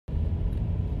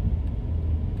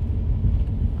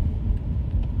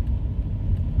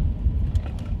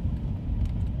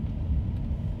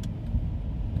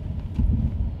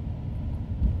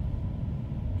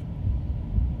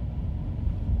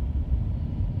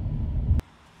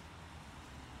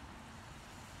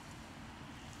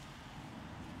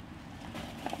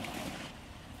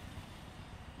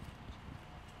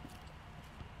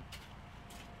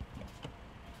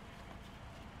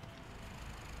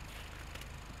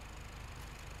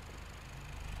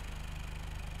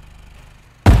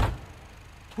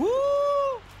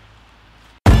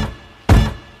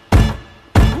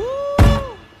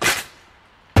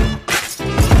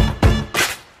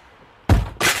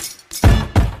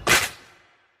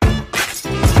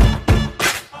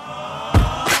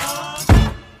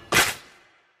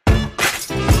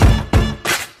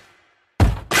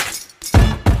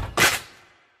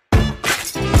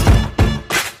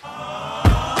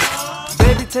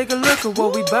take a look at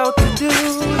what we bout to do.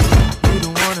 You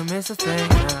don't wanna miss a thing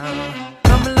now.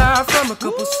 Coming live from a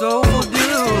couple soulful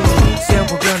dudes. Yeah,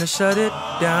 we're gonna shut it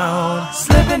down.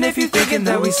 Slipping if you thinking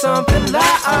that we something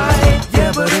light.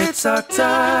 Yeah, but it's our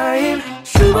time.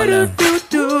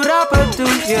 Shoo-ba-doo-doo-doo-da-ba-doo.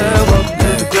 Yeah, welcome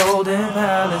to the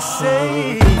Gold&Palace.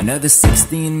 Another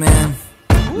 16, man.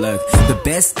 Look, the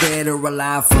best dead or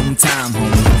alive from time,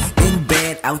 homie. In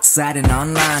bed, outside and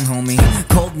online, homie.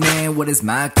 Cold man, what is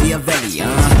Machiavelli,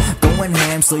 Going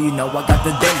ham, so you know I got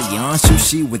the deli,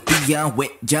 Sushi with Dion,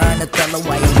 with John Othello.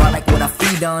 I erotic what I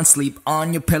feed on. Sleep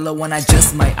on your pillow and I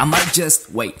might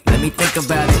just wait. Let me think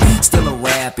about it. Still a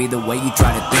rap, either way you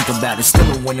try to think about it.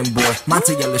 Still a winning boy,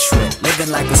 Montella shred.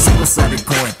 Living like a single-sided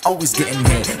coin. Always getting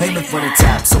hit, aiming for the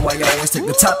top. So I always take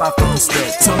the top off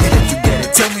instead. Tell me that you get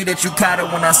it, tell me that you caught it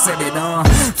when I said it,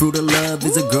 Fruit of love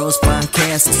is a girl's fine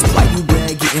cancer. So why you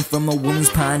brag getting from a woman's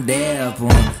pine apple,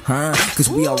 Cause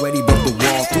we already broke the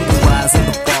wall. Through the rise and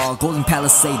the fall.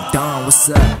 Gold&Palace say dawn, what's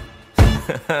up?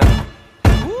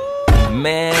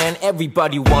 Man,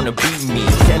 everybody wanna beat me.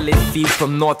 Jealousy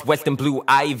from Northwestern Blue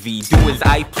Ivy. Do as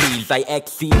I please, I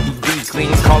exceed these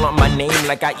weaklings. Call out my name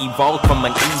like I evolved from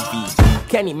an EV.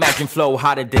 Can't imagine flow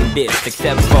hotter than this,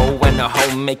 except for when a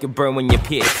hoe make it burn when you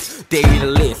piss. Daily the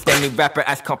list, any rapper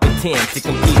as competent to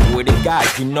compete with the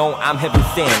guys. You know I'm heaven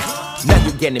sent. Now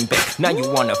you're getting back, now you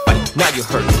wanna fight, now you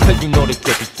hurt, cause you know the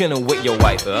trick is chilling with your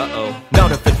wife. Now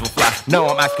the fist will fly, now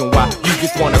I'm asking why. You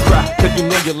just wanna cry, cause you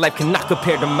know your life cannot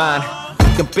compare to mine.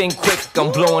 I'm been quick, I'm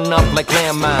blowing up like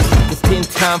landmines. It's 10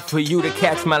 time for you to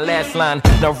catch my last line.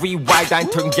 Now rewind, I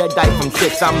turn Jedi from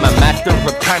 6. I'm a master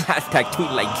of time, hashtag tweet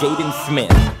like Jaden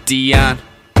Smith. Dion,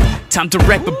 time to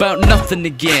rap about nothing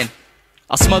again.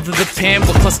 I'll smother the pan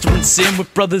while clustering sin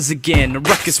with brothers again. A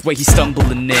ruckus way he's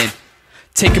stumbling in.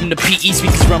 Take him to PE so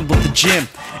we can rumble the gym.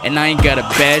 And I ain't got a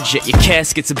badge yet, your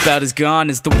casket's about as gone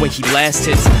as the way he last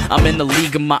hits. I'm in the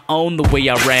league of my own, the way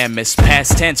I ram is.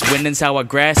 Past tense, winning's how I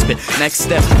grasp it. Next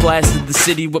step, blasted the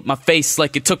city with my face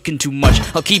like it took in too much.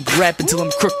 I'll keep rapping till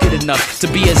I'm crooked enough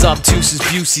to be as obtuse as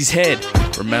Busey's head.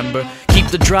 Remember? Keep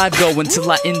the drive going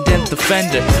till I indent the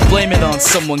fender. Blame it on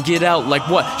someone, get out like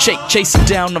what? Shake, chase him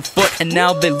down on foot, and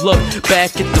now they look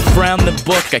back at the frowning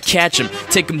book. I catch him,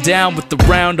 take him down with the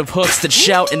round of hooks that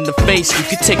shout in the face. You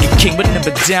could take a king, but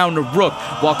never down a rook.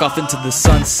 Walk off into the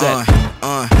sunset.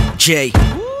 Jay.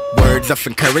 Words of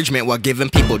encouragement while giving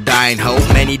people dying hope.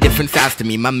 Many different sides to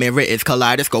me, my mirror is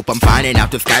kaleidoscope. I'm finding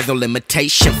out the sky's no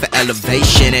limitation for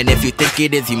elevation. And if you think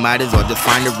it is, you might as well just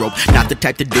find a rope. Not the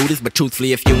type to do this, but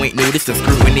truthfully if you ain't new this, the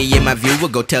scrutiny in my view will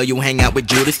go tell you hang out with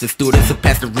Judas. The students have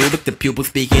passed the Rubik, the pupils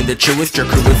speaking the truest. Your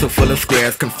crew is so full of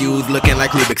squares, confused, looking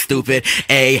like Rubik, stupid.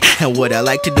 And what I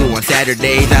like to do on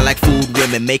Saturdays, I like food,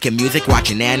 women, making music,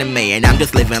 watching anime. And I'm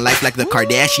just living life like the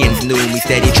Kardashians knew me.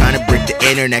 Steady trying to break the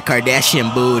internet,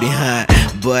 Kardashian booty.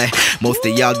 But most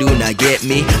of y'all do not get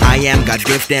me. I am God's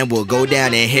gift and will go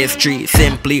down in history.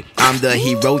 Simply, I'm the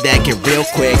hero that can real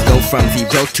quick go from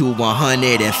 0 to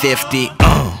 150.